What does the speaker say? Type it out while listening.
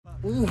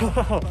Ooh,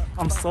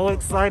 I'm so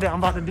excited. I'm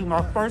about to do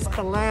my first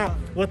collab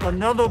with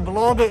another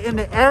blogger in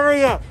the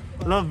area,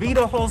 La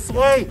Vida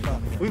Josue.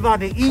 We about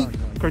to eat,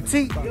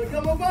 critique.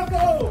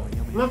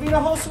 La Vida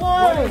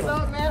Josue. What's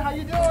up, man? How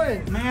you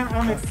doing? Man,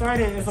 I'm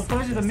excited. It's a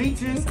pleasure to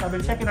meet you. I've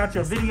been checking out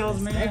your videos,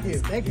 man. Thank you,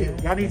 thank you.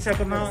 Y'all need to check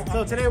them out.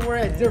 So today we're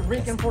at a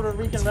Puerto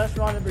Rican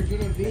restaurant in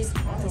Virginia Beach.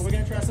 So we're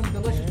gonna try some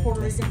delicious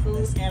Puerto Rican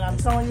food, and I'm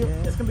telling you,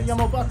 it's gonna be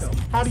yummo bucko.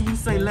 How do you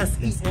say let's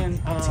eat in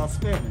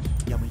Spanish?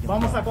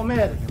 Vamos a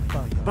comer.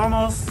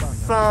 Vamos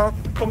a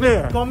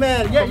comer.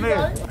 Comer. Yeah, Comer. you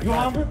got it. You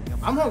hungry?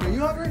 I'm hungry. You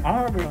hungry? I'm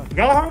hungry.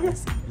 Y'all hungry?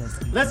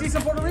 Let's eat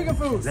some Puerto Rican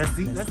food. Let's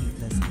eat.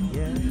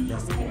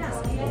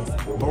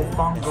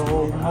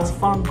 Mofongo,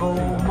 mofongo,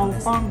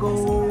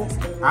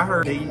 mofongo. I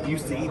heard they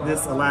used to eat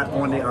this a lot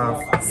on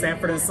the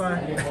Sanford and Son.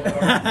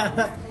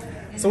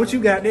 So what you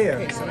got there?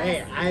 Okay, so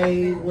hey,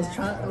 I was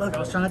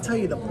trying to tell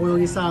you the pollo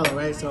guisado,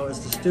 right? So it's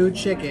the stewed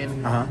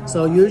chicken.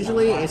 So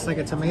usually it's like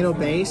a tomato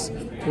base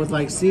with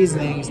like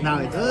seasonings. Now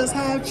it does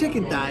have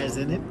chicken thighs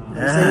in it. I'm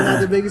saying you're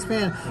not the biggest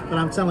fan, but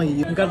I'm telling you,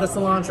 you got the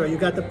cilantro, you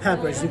got the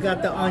peppers, you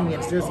got the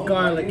onions, there's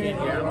garlic in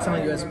here. I'm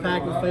telling you, it's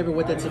packed with flavor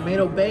with the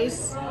tomato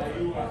base.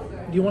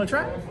 Do you want to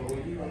try?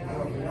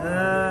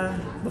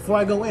 Before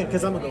I go in,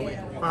 because I'm gonna go in.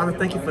 Father,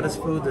 thank you for this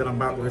food that I'm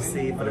about to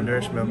receive for the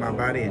nourishment of my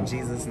body. In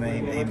Jesus'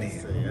 name, amen.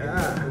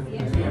 Yeah.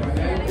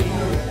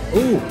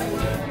 Ooh.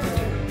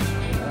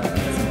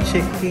 Some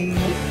chicken.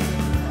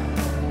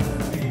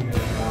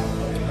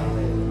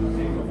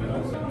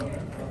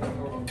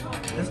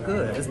 It's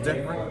good. It's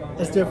different.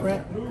 It's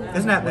different.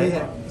 It's not bad.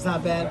 Yeah, it's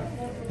not bad.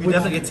 You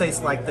definitely get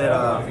taste like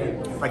that,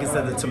 like I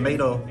said, the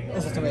tomato.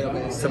 It's a tomato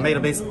base. Tomato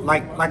base,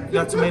 like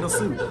your tomato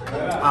soup.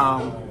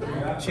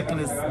 Chicken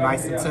is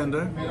nice and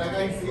tender,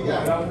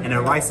 and the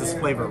rice is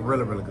flavored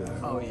really, really good.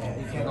 Oh yeah,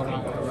 you can't go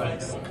wrong with the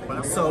rice.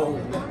 So,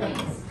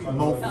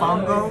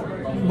 mofongo.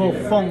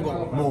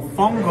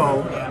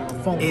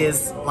 Mofongo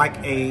Is like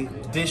a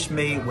dish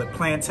made with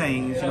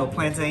plantains. You know,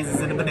 plantains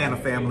is in the banana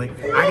family.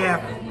 I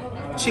have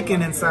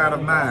chicken inside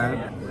of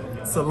mine.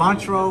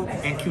 Cilantro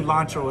and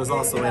culantro is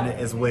also in it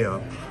as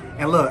well.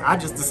 And look, I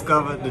just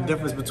discovered the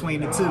difference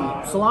between the two.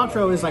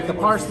 Cilantro is like the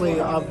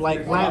parsley of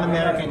like Latin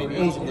American and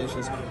Asian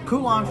dishes.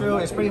 Culantro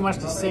is pretty much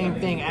the same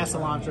thing as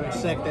cilantro,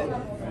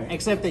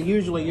 except that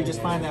usually you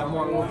just find that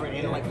more over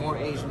in like more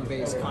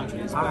Asian-based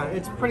countries. But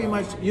it's pretty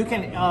much you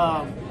can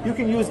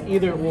use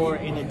either or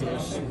in a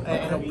dish,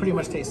 and it'll pretty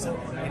much taste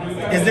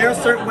similar. Is there a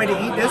certain way to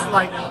eat this?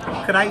 Like,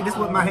 could I eat this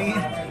with my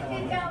hand?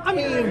 I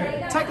mean,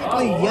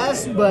 technically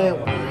yes, but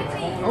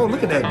oh,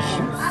 look at that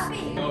juice!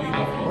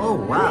 Oh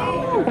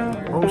wow!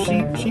 Oh,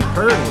 she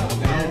heard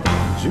it.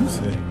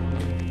 Juicy.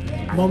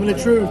 Moment of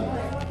truth.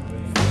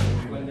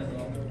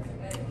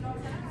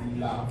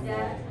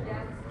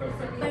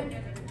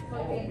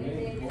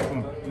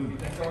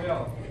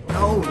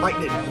 No, like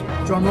this.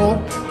 Drum roll.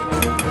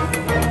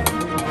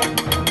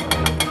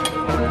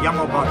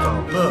 Yamo bucko.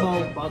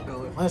 Look. Bucko.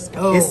 Let's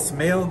go. It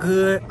smells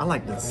good. I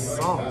like the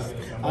sauce.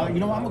 You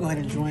know what? I'm gonna go ahead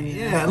and join in.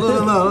 Yeah,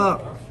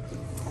 look.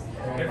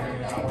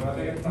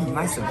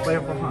 Nice and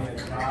flavorful, huh?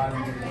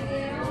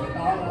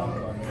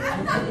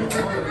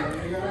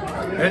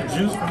 That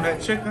juice from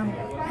that chicken,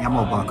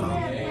 yamo bucko.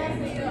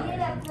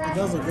 It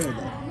does look good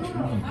though.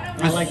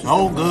 I like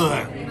so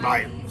good,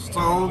 like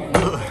so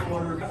good.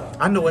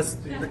 I know it's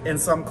in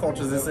some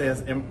cultures it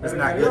says it's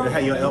not good to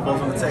have your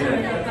elbows on the table.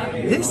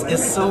 This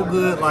is so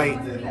good. Like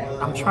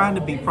I'm trying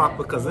to be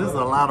proper because there's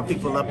a lot of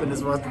people up in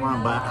this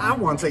restaurant, but I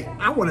want to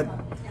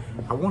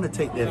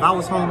take this. If I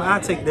was home,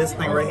 I'd take this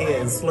thing right here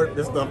and slurp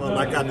this stuff up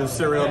like I do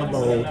cereal in the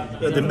bowl.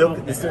 The milk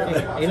in the cereal.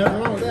 Ain't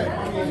nothing wrong with that.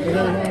 Ain't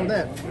nothing wrong with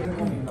that.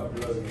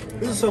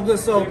 This is so good.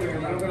 So,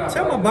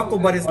 tell my buckle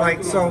buddies,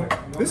 like, so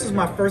this is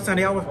my first time.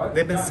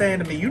 They've been saying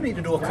to me, you need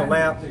to do a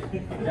collab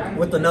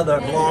with another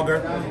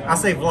vlogger. I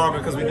say vlogger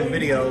because we do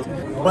videos.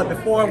 But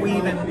before we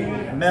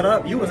even met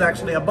up, you was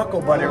actually a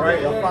buckle buddy,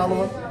 right? A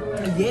follower?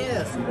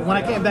 Yes. When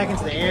I came back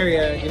into the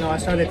area, you know, I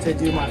started to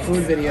do my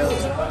food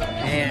videos,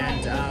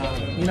 and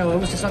you know, it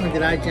was just something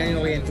that I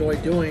genuinely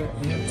enjoyed doing.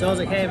 So I was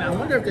like, hey, man, I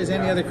wonder if there's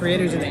any other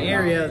creators in the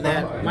area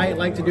that might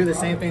like to do the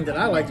same thing that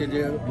I like to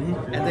do.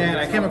 And then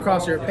I came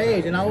across your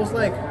page, and I was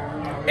like,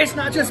 it's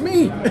not just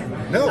me.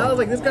 No. I was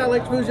like, this guy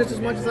likes food just as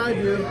much as I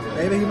do.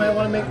 Maybe he might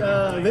want to make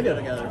a video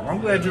together.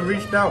 I'm glad you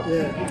reached out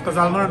because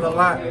I learned a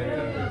lot.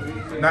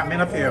 Not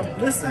being up here.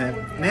 Listen,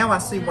 now I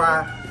see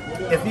why.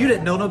 If you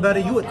didn't know no better,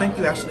 you would think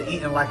you actually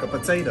eating like a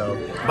potato.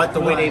 But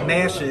the way they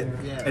mash it,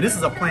 and this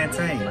is a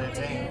plantain.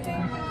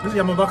 This is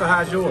yamo bucko.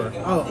 How's yours?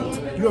 Oh,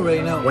 you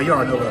already know. Well, you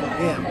already know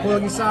that. Yeah, pollo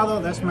guisado,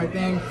 that's my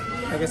thing.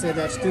 Like I said,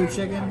 that stewed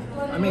chicken.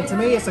 I mean, to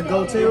me, it's a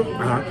go-to.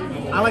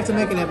 I like to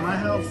make it at my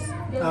house.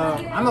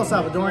 I'm El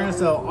Salvadorian,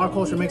 so our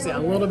culture makes it a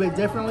little bit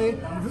differently,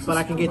 but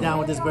I can get down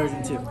with this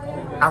version too.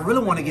 I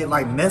really want to get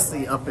like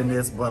messy up in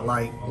this, but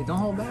like... Hey, don't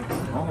hold back.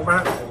 Don't hold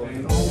back.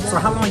 So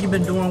how long you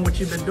been doing what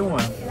you've been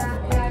doing?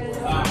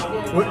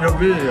 With your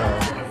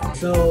video?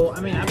 So, I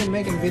mean, I've been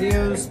making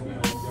videos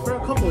for a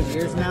couple of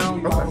years now.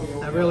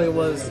 I really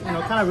was, you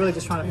know, kind of really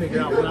just trying to figure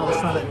out what I was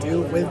trying to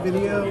do with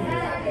video.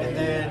 And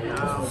then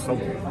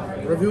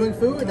reviewing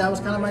food. That was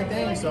kind of my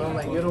thing. So I'm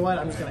like, you know what?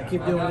 I'm just gonna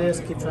keep doing this,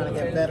 keep trying to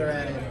get better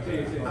at it.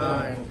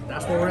 And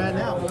that's where we're at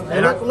now.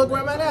 And look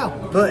where I'm at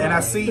now. Look, and I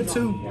see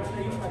too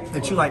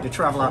that you like to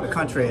travel out the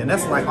country, and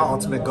that's like my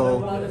ultimate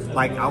goal.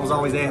 Like I was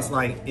always asked,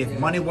 like, if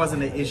money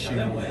wasn't an issue,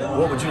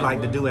 what would you like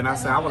to do? And I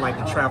said I would like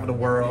to travel the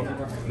world,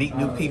 meet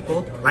new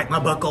people, like my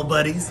bucko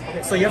buddies.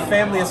 So your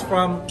family is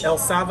from El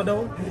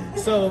Salvador?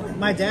 So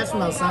my dad's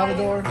from El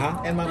Salvador,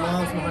 and my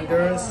mom's from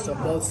Honduras, so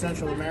both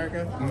Central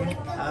America.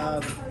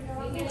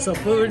 So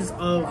foods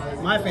of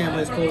my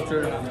family's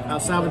culture, El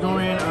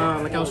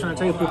Salvadorian, like I was trying to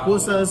tell you,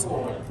 pupusas,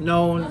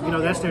 known, you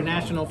know, that's their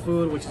national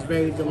food, which is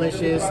very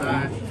delicious.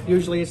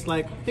 Usually it's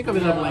like, think of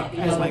it like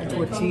as like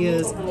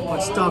tortillas,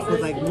 but stuffed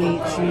with like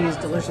meat, cheese,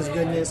 delicious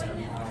goodness.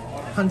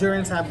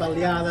 Hondurans have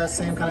baleadas,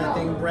 same kind of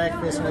thing,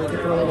 breakfast, you know, you can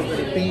put a little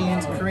bit of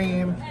beans,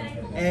 cream,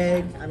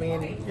 egg. I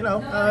mean, you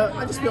know,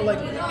 I just feel like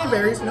it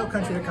varies, you know,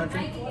 country to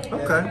country.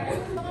 Okay.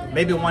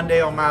 Maybe one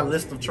day on my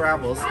list of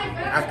travels,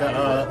 I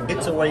could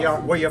get to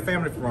where your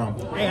family from.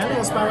 Hey, I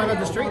know a spot right up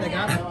the street that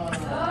got it.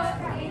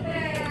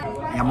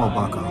 Yamo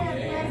Bucko.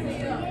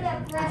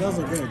 It does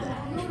look good though.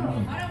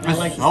 It's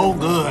like so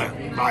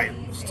good, like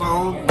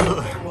so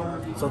good.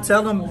 So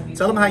tell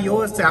them how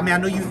yours. I mean, I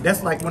know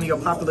that's like one of your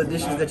popular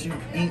dishes that you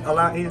eat a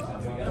lot here.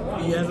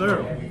 Yes,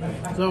 sir.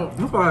 So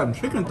you probably have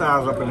chicken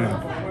thighs up in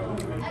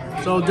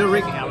there. So they're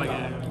Ricky, I like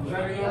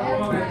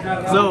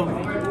it. So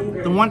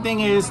the one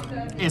thing is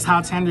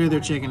how tender their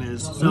chicken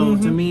is. So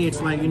to me,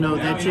 it's like, you know,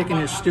 that chicken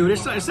is stewed.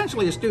 It's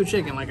essentially a stewed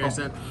chicken, like I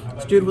said,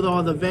 stewed with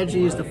all the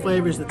veggies, the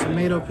flavors, the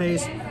tomato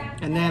paste,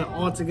 and then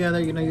all together,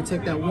 you know, you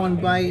take that one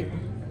bite,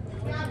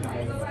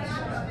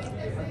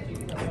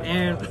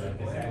 and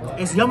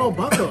it's Yamo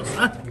Buckos.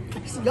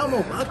 It's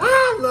Yamo Buckos.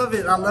 I love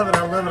it. I love it.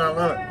 I love it. I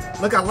love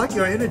it. Look, I like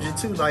your energy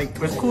too. Like,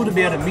 it's cool to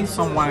be able to meet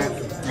someone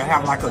and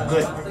have like a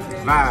good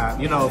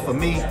vibe. You know, for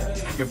me,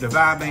 if the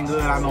vibe ain't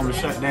good, I normally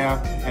shut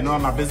down. And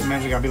knowing my business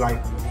manager, I'll be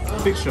like,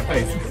 fix your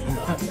face.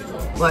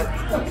 But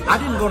I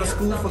didn't go to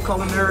school for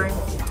culinary,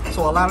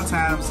 so a lot of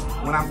times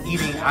when I'm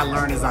eating, I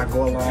learn as I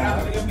go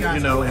along, you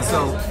know. And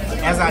so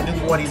as I do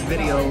more of these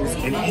videos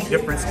and eat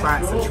different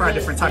spots and try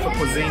different type of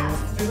cuisines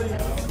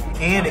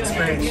and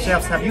experience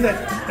chefs, have you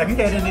had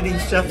any of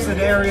these chefs in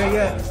the area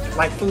yet?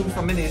 Like food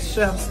from any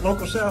chefs,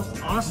 local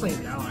chefs? Honestly,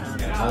 no.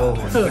 Oh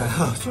my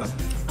gosh.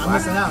 I'm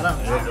missing out, huh?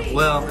 Yeah,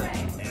 well,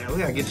 we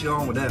gotta get you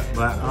on with that,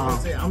 but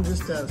I'm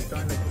just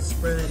starting to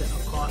spread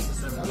across the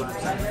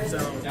 75. So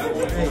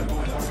hey,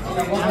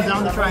 I'm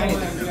down to try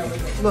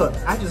anything. Look,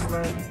 I just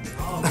learned.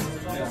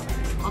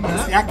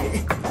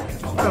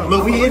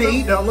 Look, we here to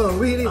eat though. Look,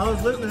 we here to eat. I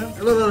was listening.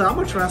 Look, I'm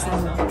gonna try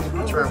something. I'm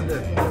gonna try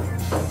this.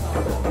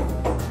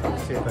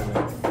 See if I can.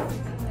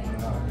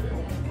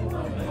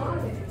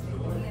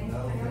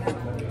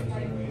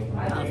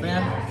 Not a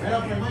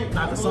fan.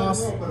 Not the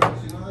sauce.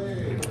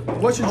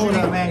 What should you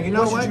eat, man? You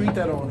know what? What should you eat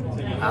that on?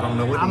 I don't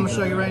know what. I'm gonna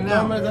show you right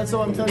now. That's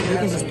all I'm telling you. You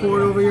can just pour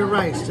it over your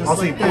rice. Just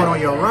also, like you pour it on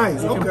your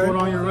rice. You can pour it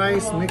on your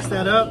rice. Mix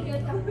that up.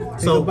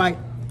 Take a bite.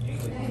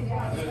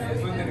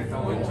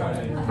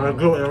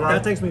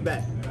 That takes me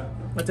back.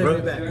 That takes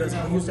me back because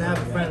I used to have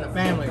a friend in the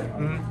family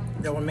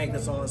that would make the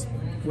sauce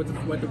with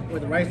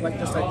the rice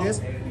just like this.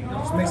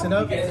 Just mix it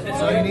up.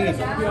 That's all you need.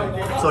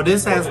 So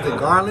this has the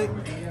garlic,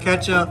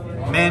 ketchup,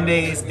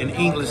 mayonnaise, and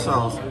English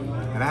sauce.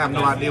 And I have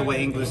no idea what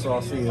English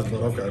sauce is,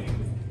 but okay.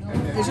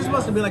 It's just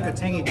supposed to be like a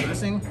tangy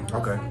dressing.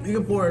 Okay. You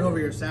can pour it over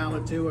your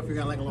salad too if you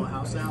got like a little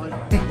house salad.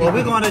 Well,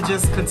 we're going to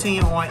just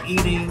continue on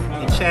eating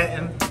and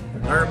chatting.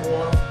 Herb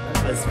oil.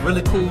 It's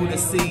really cool to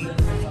see,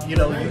 you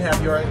know, you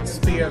have your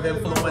sphere of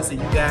influence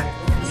and you got,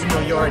 you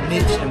know, your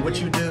niche and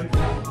what you do.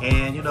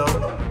 And, you know,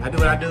 I do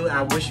what I do.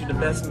 I wish you the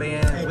best,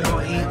 man. We're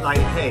going to eat like,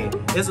 hey,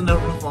 there's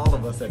enough room for all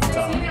of us at the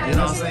top. You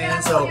know what I'm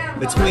saying? So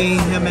between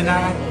him and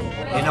I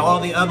and all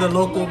the other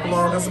local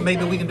bloggers,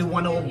 maybe we can do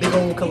one big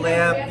old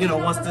collab, you know,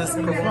 once this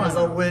performance is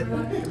over with.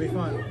 It'll be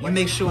fun. You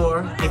make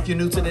sure, if you're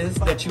new to this,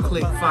 that you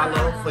click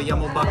follow for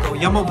Yamo Bucko.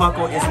 Yamo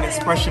Bucko is an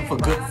expression for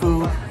good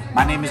food.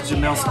 My name is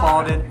Jamel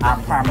Spalding.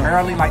 I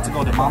primarily like to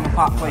go to mom and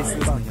pop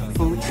places,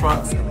 food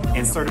trucks,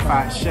 and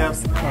certified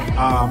chefs.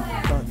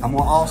 I'm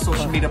on all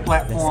social media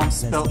platforms,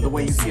 spelled the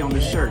way you see on the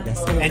shirt.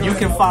 And you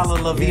can follow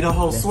La Vida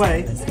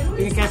Josue.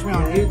 You can catch me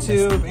on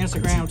YouTube,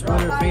 Instagram,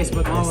 Twitter,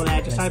 Facebook, all of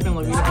that. Just type in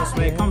La Vida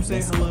Josue. Come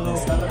say hello.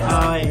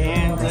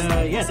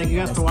 Yeah, thank you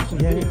guys for watching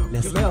the video.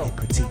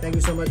 Jamel, thank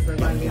you so much for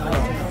inviting me on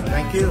your channel.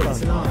 Thank you.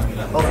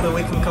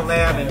 Hopefully we can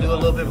collab and do a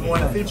little bit more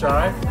in the future, all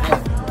right?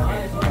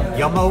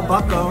 Yamo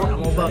Bucko.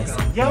 Yamo Bucko.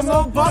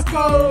 Yamo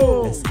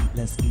Bucko.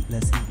 Let's eat,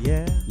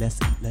 yeah. Let's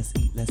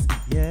eat,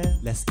 yeah.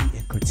 Let's eat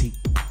and critique.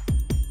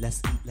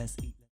 Let's eat.